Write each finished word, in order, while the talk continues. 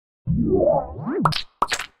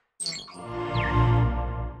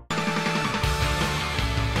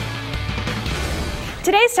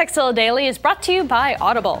Today's Tekzilla Daily is brought to you by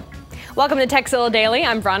Audible. Welcome to Tekzilla Daily,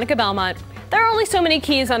 I'm Veronica Belmont. There are only so many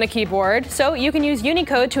keys on a keyboard, so you can use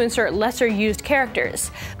Unicode to insert lesser used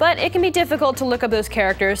characters. But it can be difficult to look up those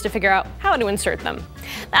characters to figure out how to insert them.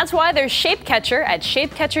 That's why there's Shapecatcher at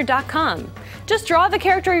Shapecatcher.com. Just draw the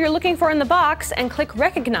character you're looking for in the box and click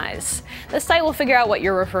Recognize. The site will figure out what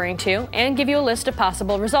you're referring to and give you a list of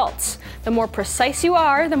possible results. The more precise you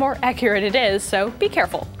are, the more accurate it is, so be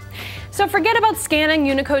careful. So forget about scanning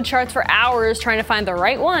Unicode charts for hours trying to find the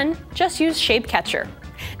right one, just use Shapecatcher.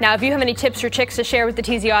 Now, if you have any tips or tricks to share with the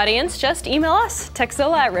TZ audience, just email us,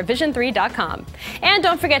 tekzilla@revision3.com. And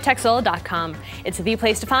don't forget Tekzilla.com. It's the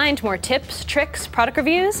place to find more tips, tricks, product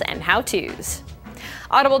reviews, and how-tos.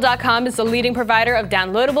 Audible.com is the leading provider of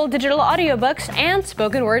downloadable digital audiobooks and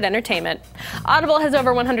spoken word entertainment. Audible has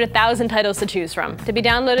over 100,000 titles to choose from, to be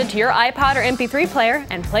downloaded to your iPod or MP3 player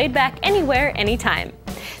and played back anywhere, anytime.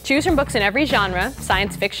 Choose from books in every genre: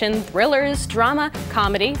 science fiction, thrillers, drama,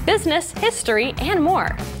 comedy, business, history, and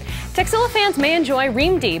more. Tekzilla fans may enjoy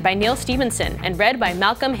Reamd by Neil Stephenson and read by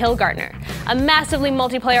Malcolm Hill-Gardner. A massively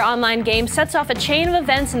multiplayer online game sets off a chain of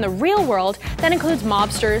events in the real world that includes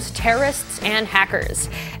mobsters, terrorists, and hackers.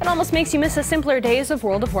 It almost makes you miss the simpler days of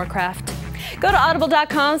World of Warcraft. Go to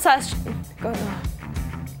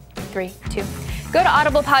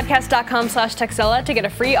audiblepodcast.com/Tekzilla to get a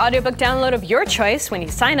free audiobook download of your choice when you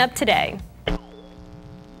sign up today.